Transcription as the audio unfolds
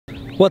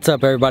What's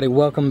up, everybody?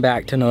 Welcome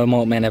back to another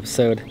Mullet Man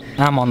episode.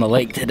 I'm on the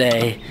lake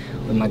today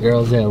with my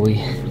girl Zoe,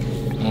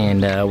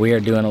 and we are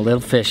doing a little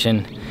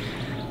fishing.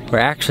 We're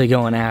actually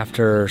going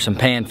after some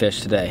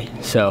panfish today.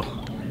 So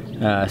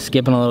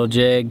skipping a little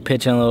jig,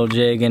 pitching a little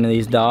jig into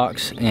these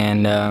docks,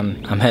 and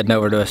I'm heading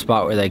over to a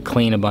spot where they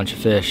clean a bunch of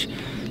fish.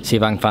 See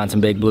if I can find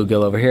some big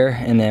bluegill over here,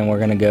 and then we're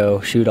gonna go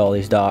shoot all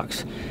these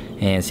docks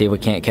and see if we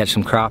can't catch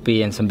some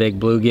crappie and some big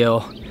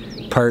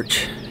bluegill,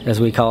 perch as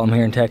we call them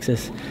here in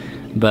Texas.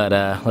 But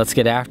let's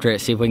get after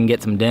it, see if we can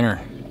get some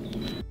dinner.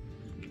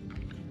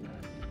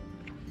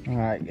 All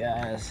right,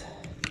 guys,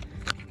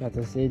 got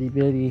this itty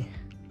bitty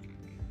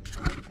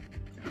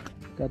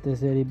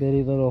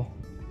little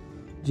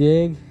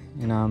jig,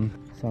 and I'm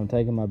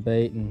taking my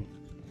bait and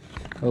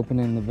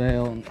opening the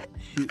veil and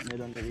shooting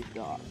it under these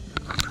docks.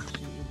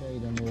 Shoot the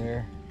bait under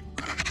there.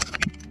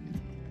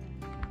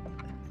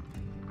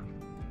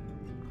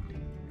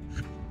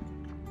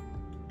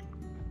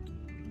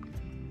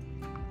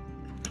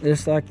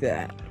 Just like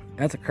that.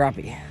 That's a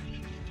crappie.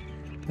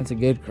 That's a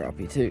good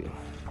crappie too.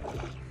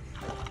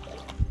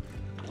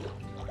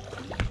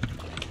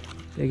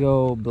 Big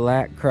old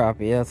black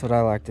crappie, that's what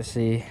I like to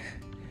see.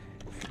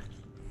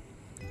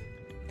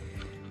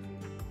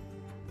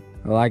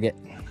 I like it.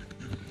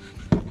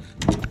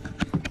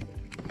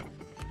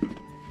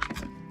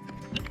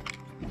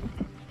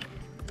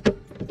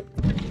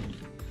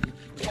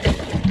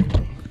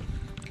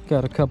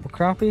 Got a couple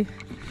crappie,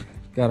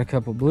 got a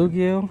couple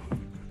bluegill.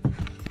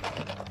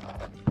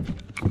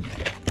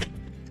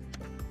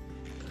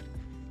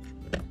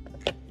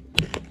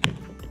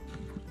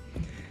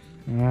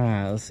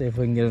 Alright, let's see if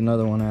we can get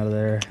another one out of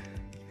there.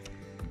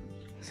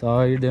 So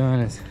all you're doing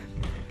is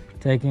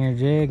taking your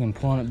jig and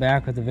pulling it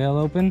back with the veil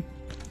open.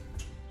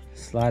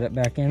 Slide it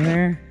back in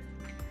there.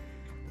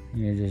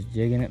 And you're just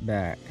jigging it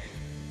back.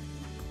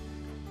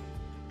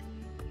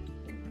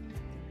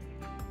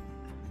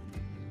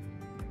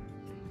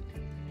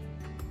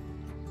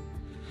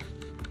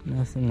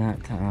 Nothing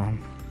that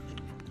time.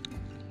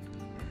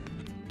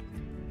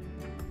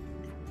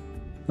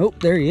 Oh,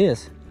 there he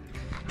is.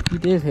 He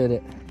did hit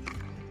it.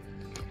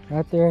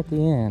 Right there at the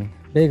end.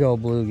 Big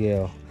old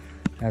bluegill.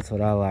 That's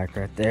what I like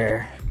right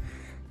there.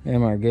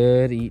 Them are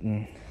good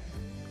eating.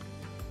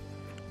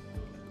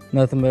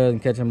 Nothing better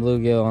than catching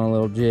bluegill on a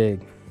little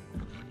jig.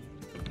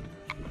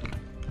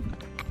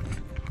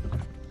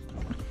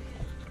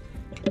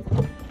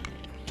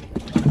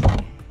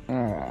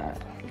 Alright,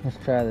 let's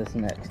try this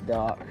next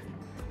dock.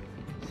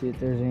 See if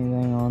there's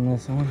anything on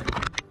this one.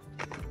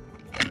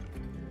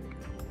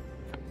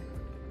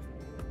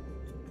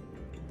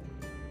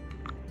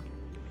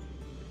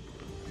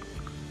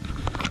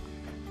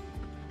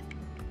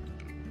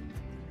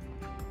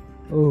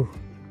 Oh,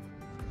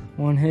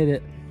 one hit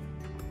it.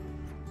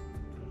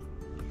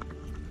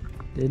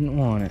 Didn't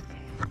want it.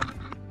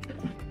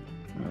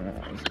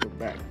 Alright, let's go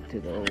back to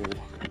the old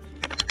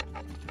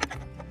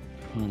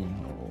hunting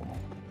hole.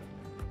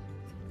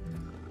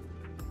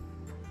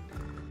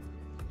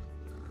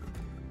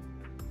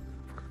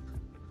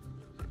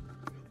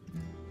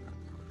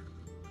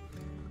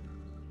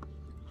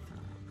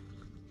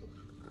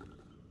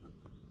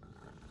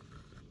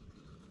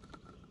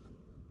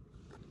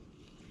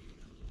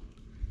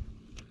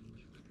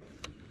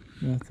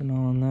 Nothing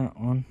on that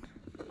one.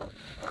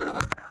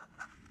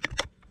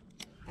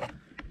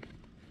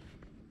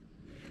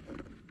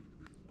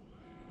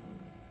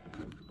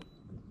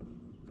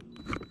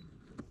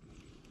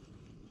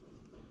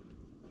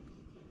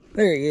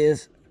 There he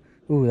is.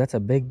 Ooh, that's a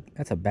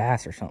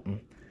bass or something.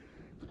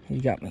 He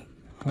got me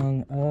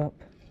hung up.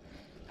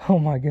 Oh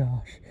my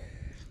gosh.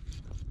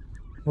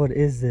 What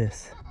is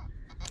this?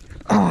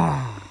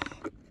 Ah!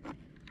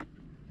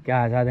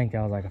 Guys, I think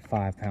that was like a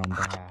 5-pound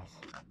bass.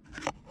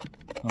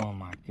 Oh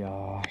my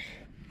gosh.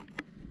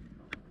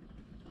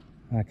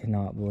 I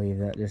cannot believe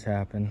that just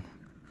happened.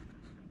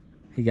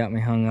 He got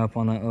me hung up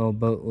on that little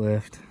boat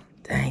lift.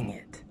 Dang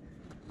it.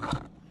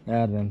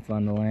 That'd have been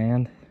fun to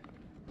land.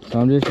 So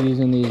I'm just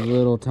using these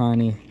little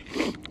tiny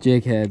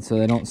jig heads so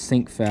they don't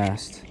sink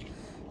fast.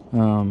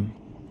 It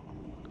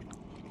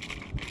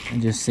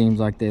just seems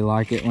like they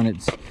like it when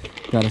it's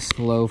got a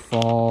slow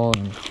fall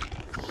and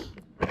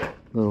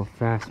little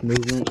fast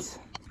movements.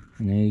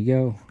 And there you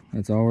go.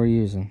 That's all we're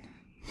using.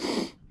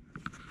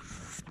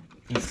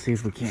 Let's see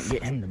if we can't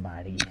get him to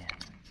bite again.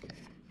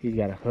 He's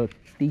got a hook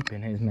deep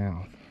in his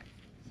mouth.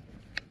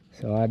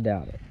 So I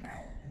doubt it.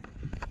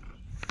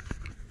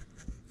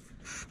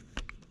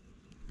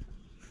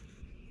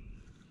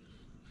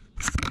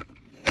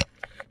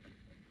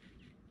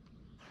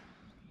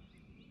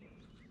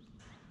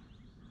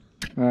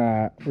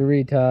 Alright, we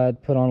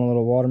retied, put on a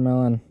little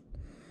watermelon,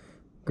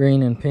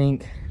 green and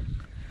pink.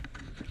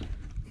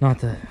 Not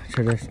the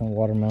traditional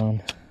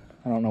watermelon.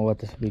 I don't know what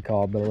this would be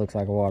called, but it looks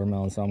like a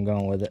watermelon, so I'm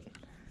going with it.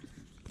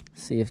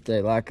 See if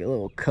they like a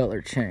little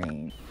color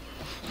change.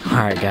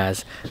 Alright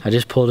guys, I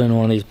just pulled in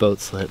one of these boat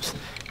slips,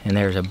 and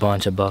there's a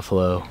bunch of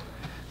buffalo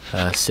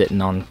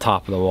sitting on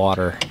top of the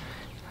water.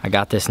 I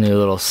got this new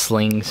little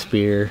sling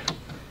spear,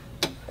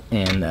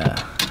 and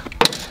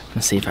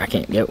let's see if I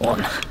can't get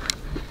one.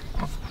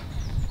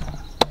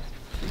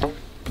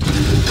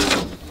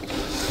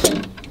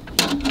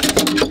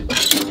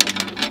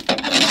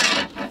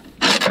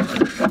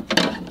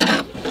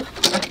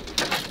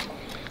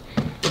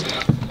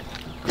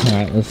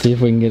 Alright, let's see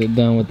if we can get it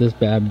done with this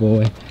bad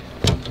boy. I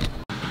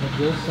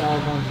just saw a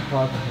bunch of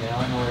carpet here. I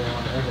don't know where they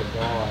went. There's a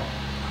gar.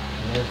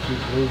 And there's 2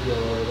 bluegill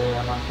over there.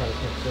 I might try to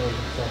catch those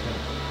in a second.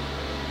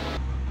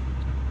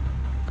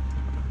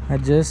 I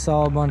just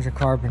saw a bunch of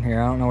carp in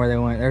here. I don't know where they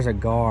went. There's a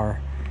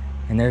gar.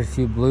 And there's a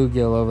few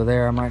bluegill over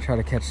there. I might try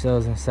to catch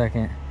those in a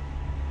second.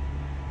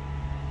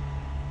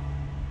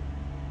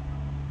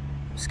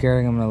 I'm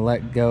scared I'm gonna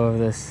let go of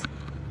this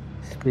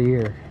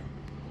spear.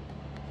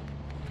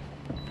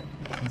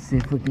 Let's see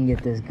if we can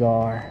get this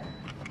gar.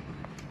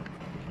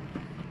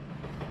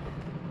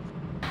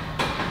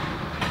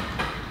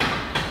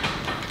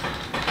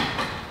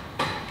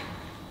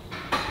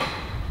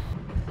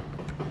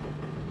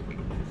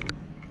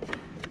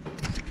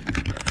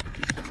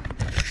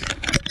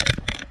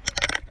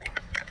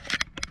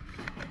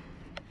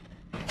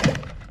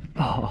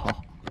 Oh,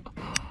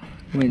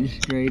 went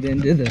straight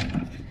into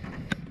the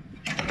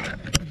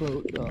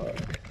boat dog.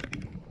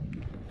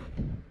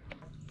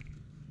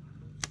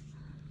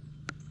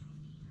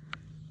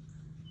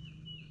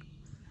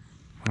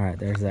 All right,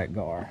 there's that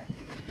gar.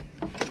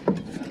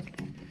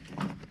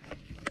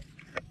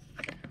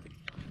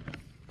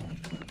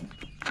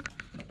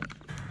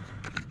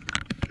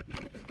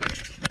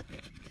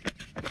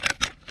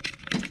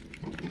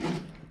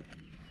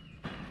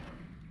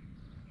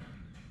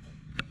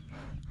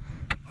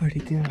 Where'd he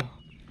go?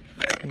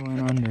 He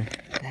went under.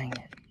 Dang it.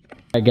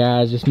 Alright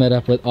guys, just met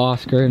up with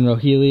Oscar and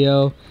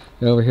Rogelio.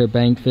 They're over here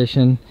bank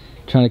fishing,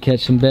 trying to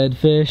catch some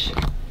bedfish.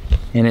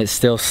 And it's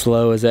still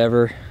slow as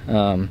ever.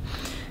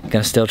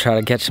 Gonna still try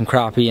to catch some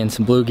crappie and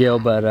some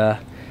bluegill, but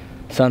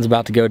sun's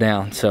about to go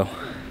down. So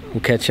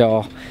we'll catch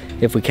y'all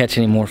if we catch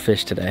any more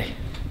fish today.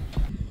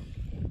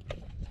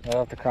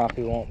 Well, if the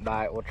crappie won't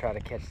bite, we'll try to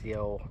catch the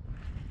old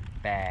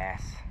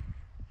bass.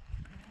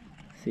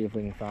 See if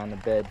we can find a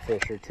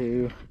bedfish or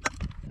two.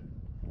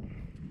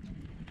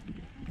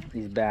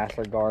 These bass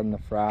are guarding the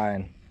fry,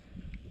 and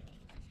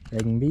they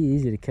can be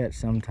easy to catch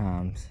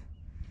sometimes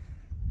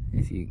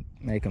if you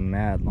make them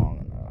mad long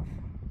enough.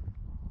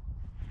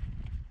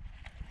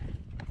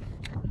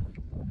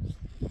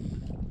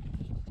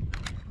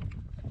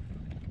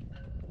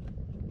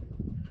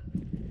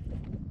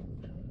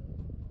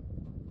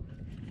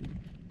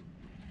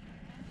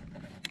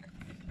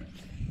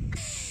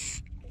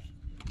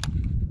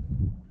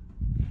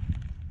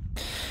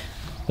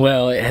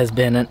 Well, it has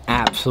been an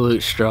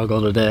absolute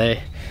struggle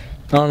today.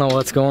 I don't know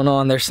what's going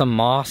on. There's some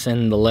moss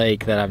in the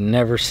lake that I've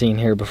never seen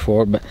here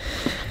before, but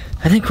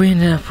I think we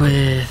ended up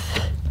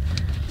with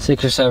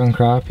 6 or 7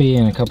 crappie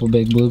and a couple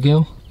big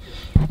bluegill.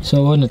 So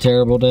it wasn't a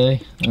terrible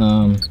day.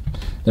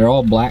 They're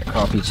all black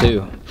crappie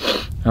too.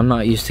 I'm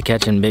not used to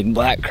catching big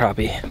black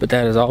crappie, but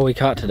that is all we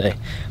caught today.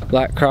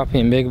 Black crappie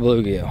and big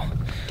bluegill.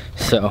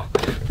 So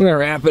we're gonna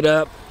wrap it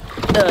up.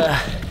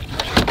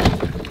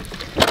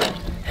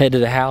 Head to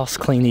the house,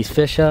 clean these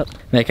fish up,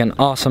 make an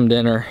awesome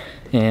dinner,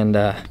 and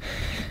I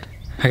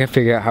gotta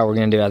figure out how we're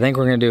gonna do it. I think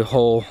we're gonna do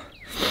whole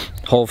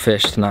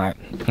fish tonight.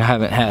 I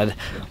haven't had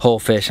whole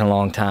fish in a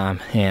long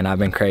time, and I've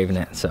been craving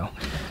it. So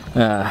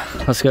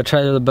let's go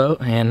try to the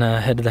boat and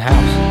head to the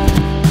house.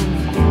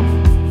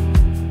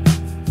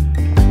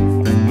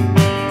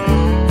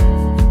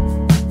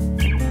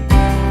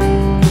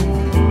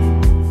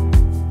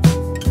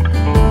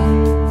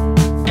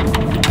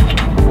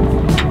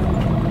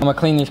 I'm gonna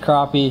clean these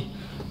crappie,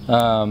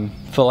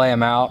 fillet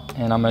them out,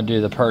 and I'm gonna do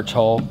the perch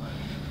whole.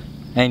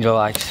 Angel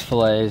likes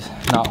fillets,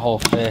 not whole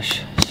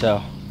fish.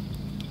 So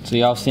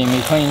y'all seen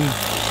me clean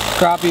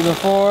crappie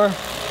before.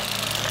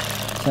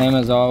 Same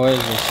as always,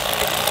 just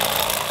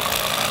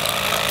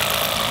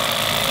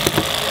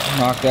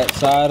knock that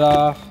side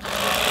off.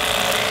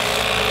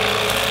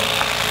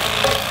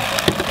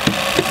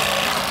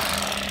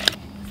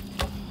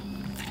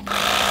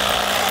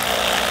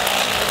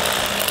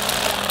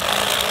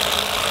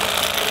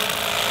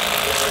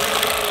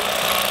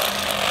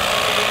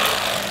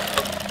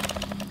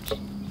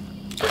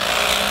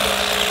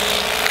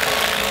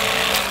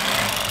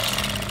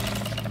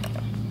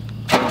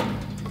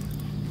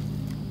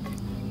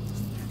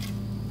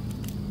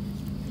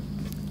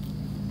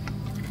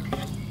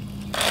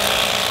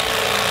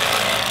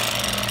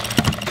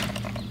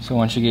 So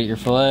once you get your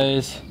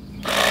fillets,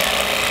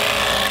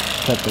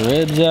 cut the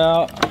ribs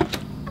out.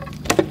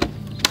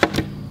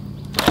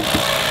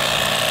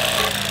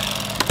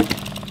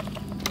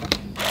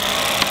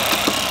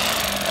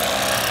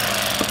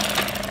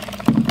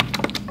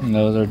 And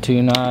those are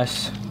 2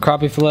 nice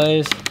crappie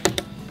fillets.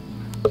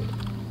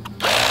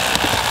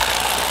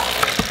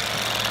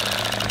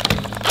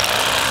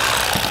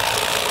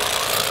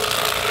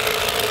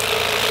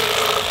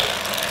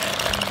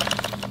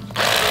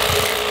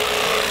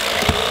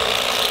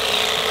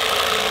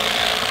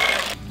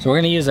 So we're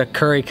gonna use a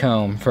curry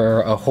comb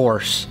for a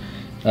horse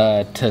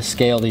to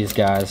scale these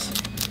guys.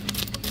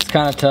 It's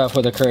kind of tough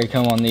with a curry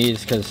comb on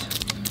these because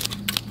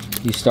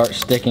you start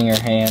sticking your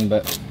hand,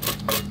 but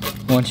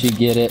once you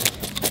get it,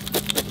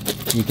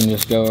 you can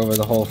just go over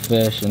the whole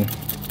fish and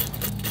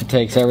it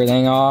takes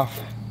everything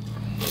off.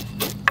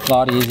 A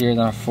lot easier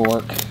than a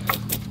fork.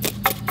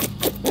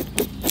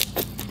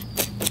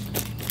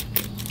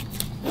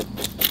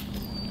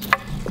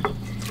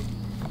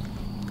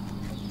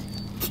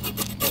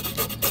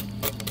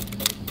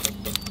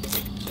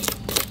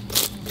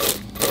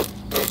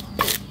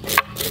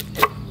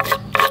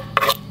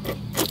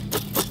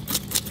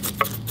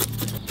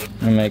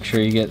 to make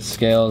sure you get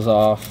scales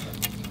off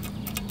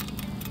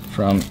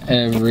from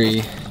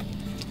every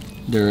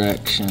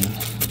direction,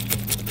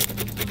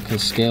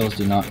 because scales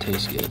do not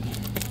taste good.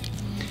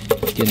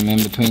 Get them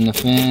in between the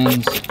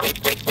fins.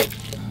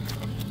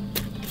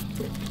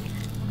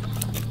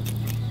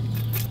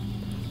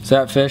 So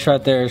that fish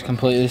right there is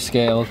completely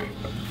scaled.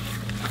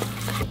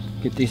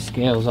 Get these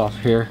scales off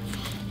here.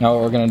 Now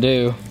what we're gonna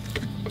do,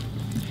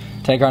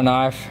 take our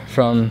knife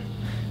from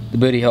the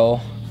booty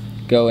hole,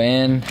 go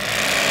in,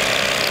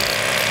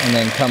 and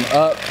then come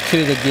up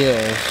to the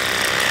gills.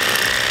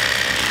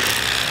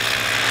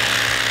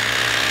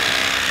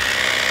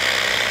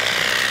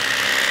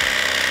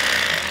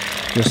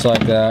 Just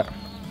like that.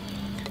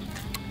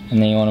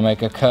 And then you want to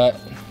make a cut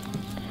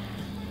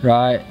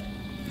right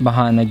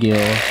behind the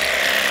gills.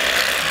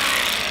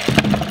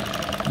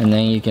 And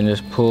then you can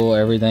just pull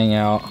everything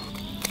out.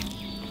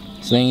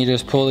 So then you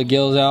just pull the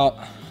gills out.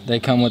 They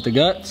come with the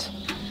guts.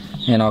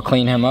 And I'll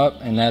clean him up,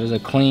 and that is a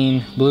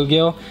clean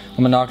bluegill. I'm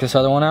gonna knock this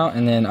other one out,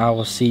 and then I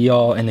will see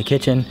y'all in the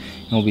kitchen,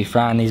 and we'll be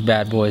frying these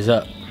bad boys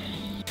up.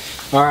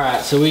 All right,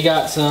 so we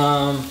got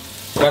a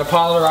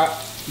pot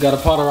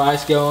of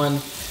rice going,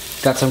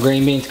 got some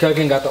green beans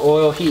cooking, got the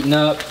oil heating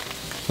up.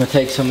 I'm gonna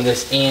take some of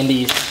this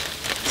Andy's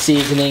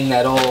seasoning,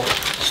 that old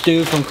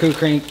stew from Coon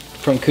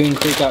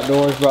Creek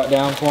Outdoors brought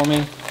down for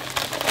me.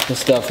 This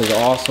stuff is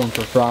awesome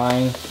for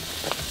frying.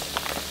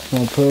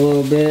 I'm gonna put a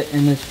little bit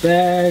in this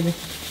bag.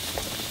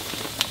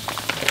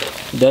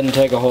 It doesn't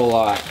take a whole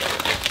lot.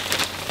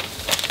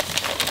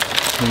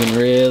 You can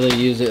really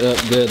use it up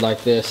good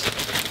like this.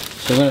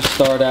 So we're going to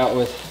start out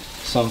with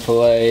some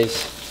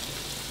fillets.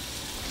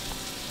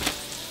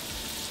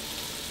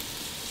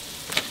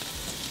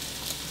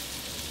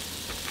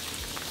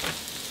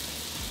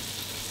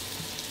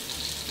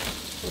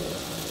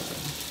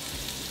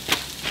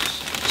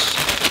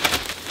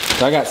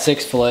 So I got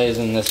 6 fillets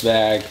in this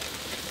bag,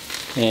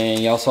 and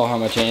y'all saw how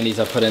much Andy's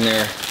I put in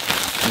there,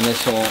 and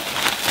this won't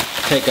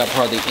take up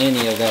hardly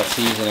any of that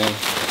seasoning.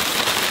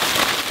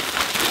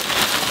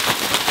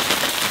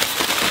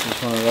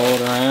 Just want to roll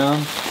it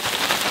around,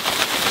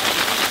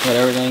 let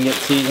everything get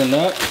seasoned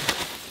up.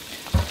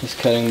 This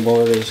cutting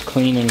board is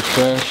clean and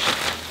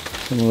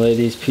fresh. I'm going to lay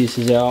these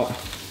pieces out,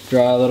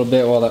 dry a little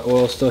bit while that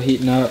oil's still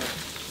heating up.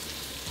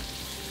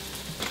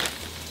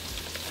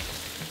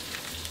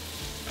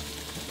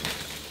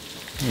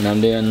 And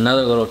I'm doing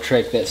another little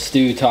trick that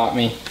Stu taught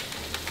me.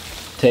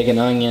 Take an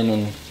onion,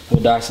 and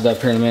we'll dice it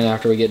up here in a minute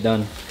after we get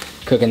done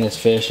cooking this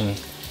fish, and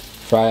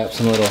fry up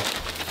some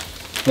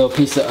little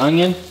piece of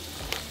onion.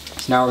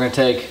 So now we're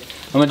gonna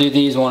I'm gonna do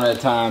these one at a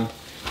time.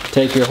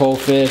 Take your whole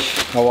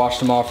fish, I washed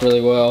them off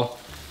really well.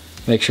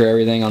 Make sure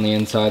everything on the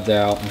inside's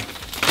out.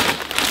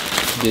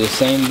 Do the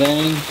same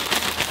thing.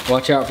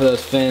 Watch out for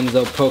those fins,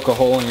 they'll poke a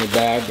hole in your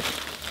bag,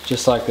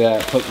 just like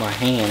that, poke my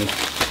hand.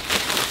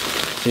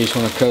 So you just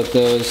wanna coat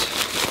those.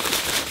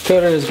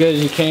 Coat it as good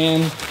as you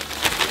can.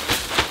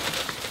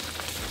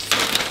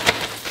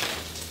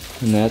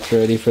 And that's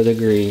ready for the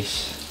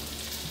grease.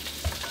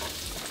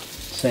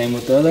 Same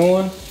with the other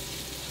one.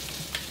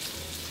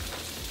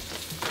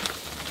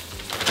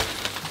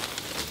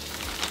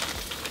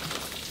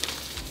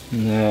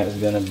 And that is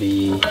gonna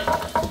be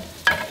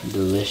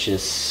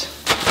delicious.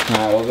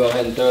 Alright, we'll go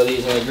ahead and throw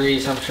these in the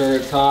grease. I'm sure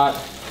it's hot.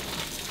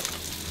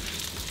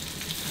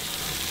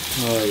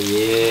 Oh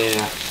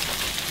yeah.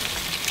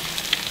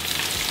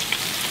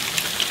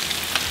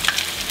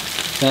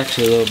 It's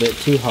actually a little bit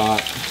too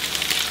hot.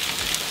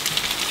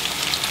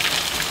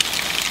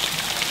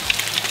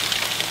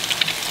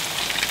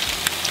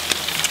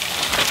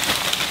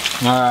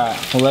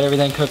 Alright, we'll let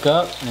everything cook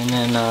up, and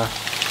then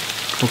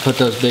we'll put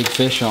those big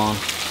fish on.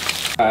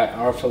 Alright,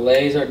 our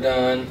fillets are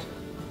done.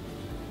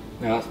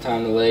 Now it's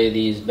time to lay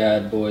these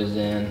bad boys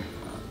in.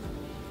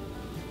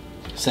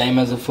 Same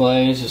as the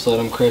fillets, just let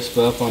them crisp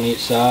up on each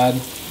side.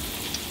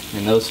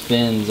 And those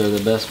fins are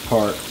the best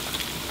part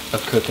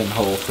of cooking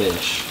whole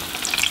fish.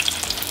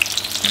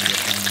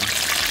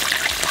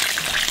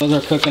 Those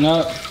are cooking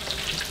up.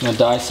 I'm going to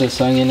dice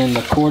this onion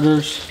into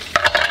quarters.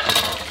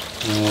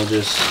 And we'll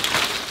just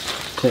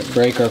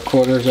break our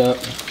quarters up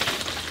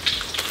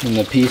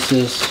into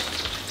pieces.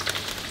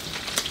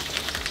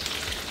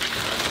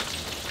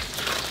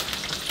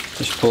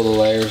 Just pull the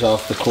layers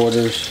off the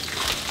quarters.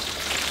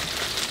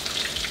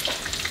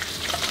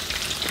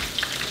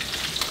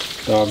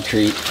 Dog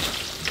treat.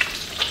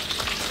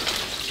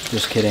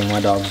 Just kidding,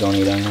 my dogs don't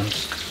eat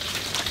onions.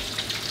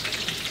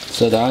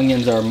 So the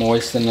onions are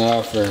moist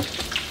enough, or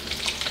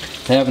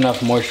they have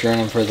enough moisture in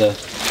them for the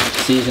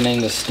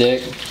seasoning to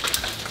stick.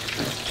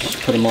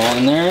 Just put them all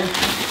in there.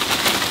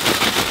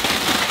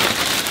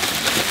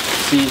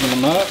 Season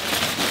them up.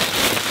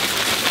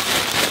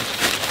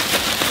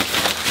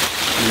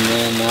 And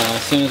then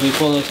as soon as we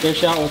pull those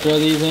fish out, we'll throw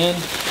these in.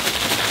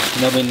 And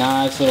they'll be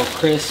nice little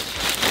crisp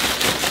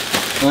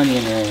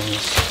onion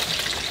rings.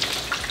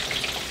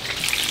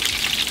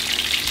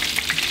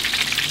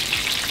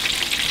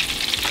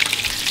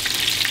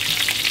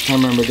 I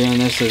remember doing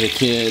this as a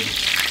kid.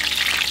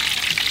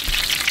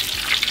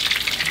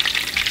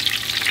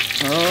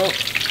 Oh,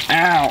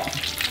 ow!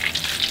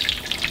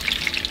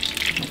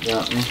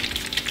 Got me.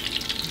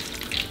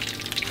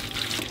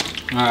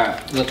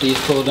 Alright, let these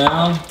cool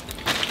down.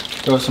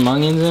 Throw some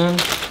onions in.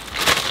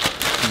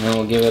 And then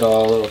we'll give it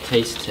all a little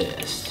taste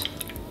test.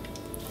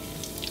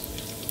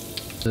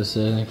 Just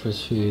thanks for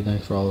this food.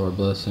 Thanks for all of our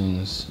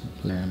blessings.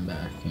 Clearing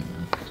back.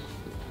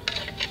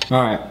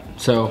 Alright,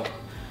 so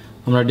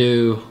I'm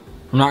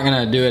not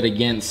gonna do it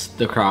against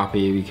the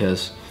crappie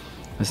because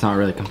it's not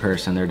really a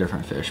comparison. They're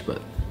different fish,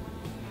 but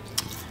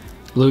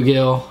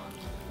bluegill,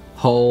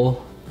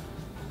 whole.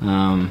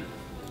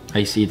 I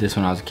used to eat this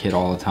when I was a kid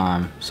all the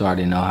time, so I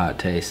already know how it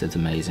tastes. It's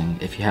amazing.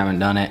 If you haven't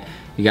done it,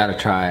 you gotta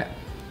try it.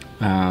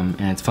 And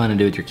it's fun to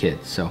do with your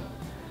kids, so.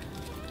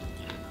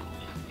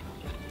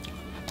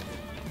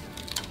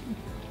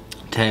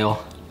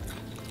 Tail.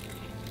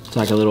 It's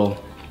like a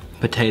little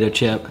potato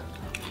chip.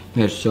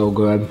 It's so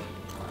good.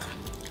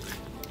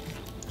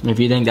 If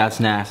you think that's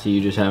nasty,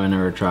 you just haven't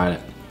ever tried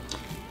it,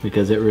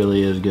 because it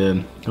really is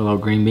good. Got a little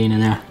green bean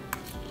in there.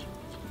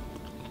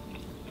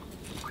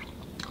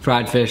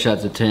 Fried fish,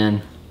 that's a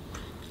 10.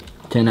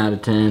 10 out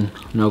of 10,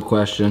 no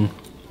question.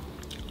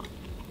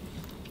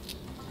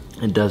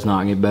 It does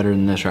not get better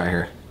than this right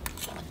here.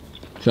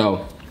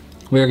 So,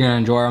 we're gonna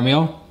enjoy our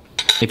meal.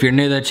 If you're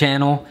new to the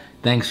channel,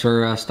 thanks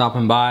for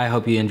stopping by. I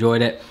hope you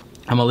enjoyed it.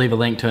 I'm gonna leave a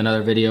link to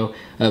another video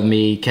of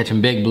me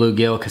catching big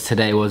bluegill, because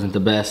today wasn't the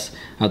best.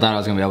 I thought I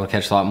was gonna be able to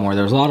catch a lot more.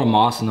 There's a lot of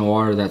moss in the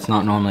water that's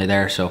not normally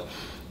there, so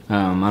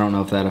I don't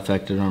know if that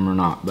affected them or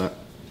not, but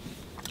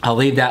I'll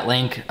leave that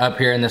link up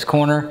here in this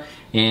corner.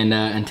 And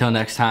until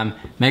next time,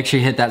 make sure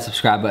you hit that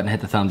subscribe button, hit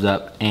the thumbs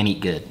up, and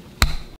eat good.